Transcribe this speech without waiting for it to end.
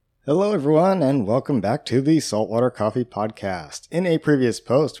Hello everyone, and welcome back to the Saltwater Coffee Podcast. In a previous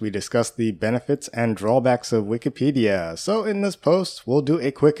post, we discussed the benefits and drawbacks of Wikipedia. So in this post, we'll do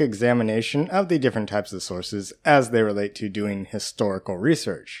a quick examination of the different types of sources as they relate to doing historical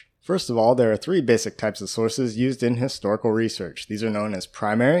research. First of all, there are three basic types of sources used in historical research. These are known as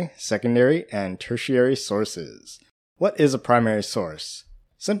primary, secondary, and tertiary sources. What is a primary source?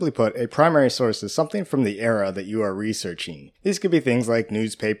 Simply put, a primary source is something from the era that you are researching. These could be things like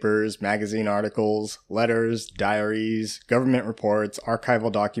newspapers, magazine articles, letters, diaries, government reports,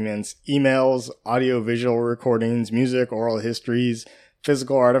 archival documents, emails, audio-visual recordings, music, oral histories,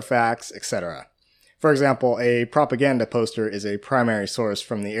 physical artifacts, etc. For example, a propaganda poster is a primary source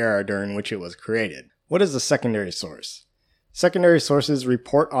from the era during which it was created. What is a secondary source? Secondary sources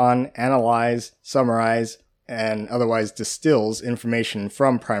report on, analyze, summarize, and otherwise distills information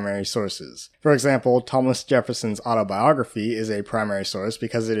from primary sources. For example, Thomas Jefferson's autobiography is a primary source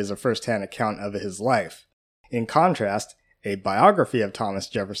because it is a first-hand account of his life. In contrast, a biography of Thomas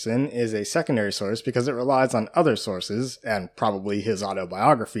Jefferson is a secondary source because it relies on other sources, and probably his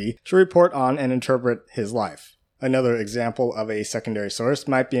autobiography, to report on and interpret his life. Another example of a secondary source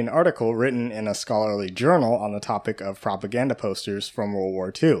might be an article written in a scholarly journal on the topic of propaganda posters from World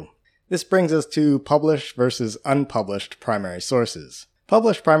War II. This brings us to published versus unpublished primary sources.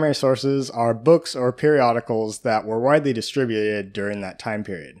 Published primary sources are books or periodicals that were widely distributed during that time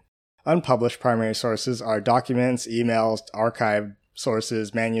period. Unpublished primary sources are documents, emails, archived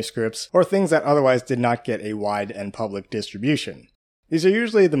sources, manuscripts, or things that otherwise did not get a wide and public distribution. These are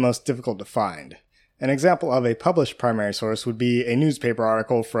usually the most difficult to find. An example of a published primary source would be a newspaper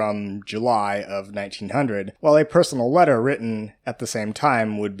article from July of 1900, while a personal letter written at the same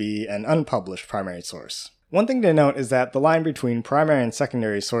time would be an unpublished primary source. One thing to note is that the line between primary and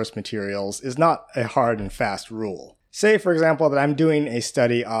secondary source materials is not a hard and fast rule. Say, for example, that I'm doing a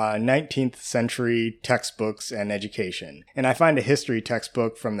study on 19th century textbooks and education, and I find a history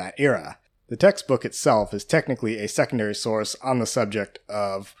textbook from that era. The textbook itself is technically a secondary source on the subject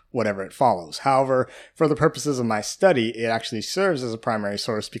of whatever it follows. However, for the purposes of my study, it actually serves as a primary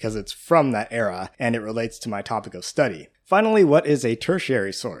source because it's from that era and it relates to my topic of study. Finally, what is a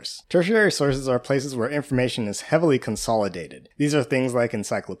tertiary source? Tertiary sources are places where information is heavily consolidated. These are things like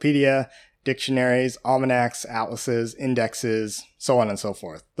encyclopedia, dictionaries, almanacs, atlases, indexes, so on and so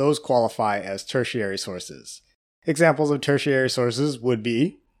forth. Those qualify as tertiary sources. Examples of tertiary sources would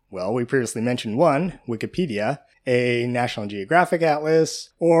be, well, we previously mentioned one, Wikipedia, a National Geographic Atlas,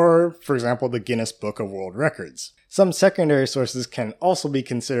 or, for example, the Guinness Book of World Records. Some secondary sources can also be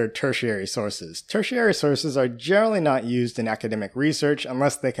considered tertiary sources. Tertiary sources are generally not used in academic research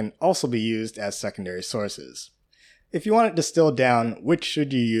unless they can also be used as secondary sources. If you want it distilled down, which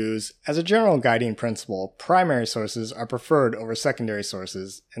should you use? As a general guiding principle, primary sources are preferred over secondary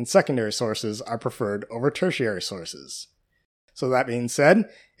sources, and secondary sources are preferred over tertiary sources. So that being said,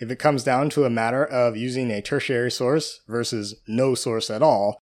 if it comes down to a matter of using a tertiary source versus no source at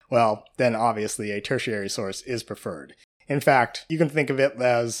all, well, then obviously a tertiary source is preferred. In fact, you can think of it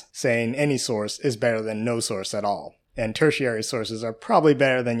as saying any source is better than no source at all. And tertiary sources are probably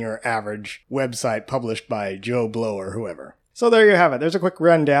better than your average website published by Joe Blow or whoever. So there you have it. There's a quick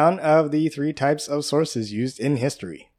rundown of the three types of sources used in history.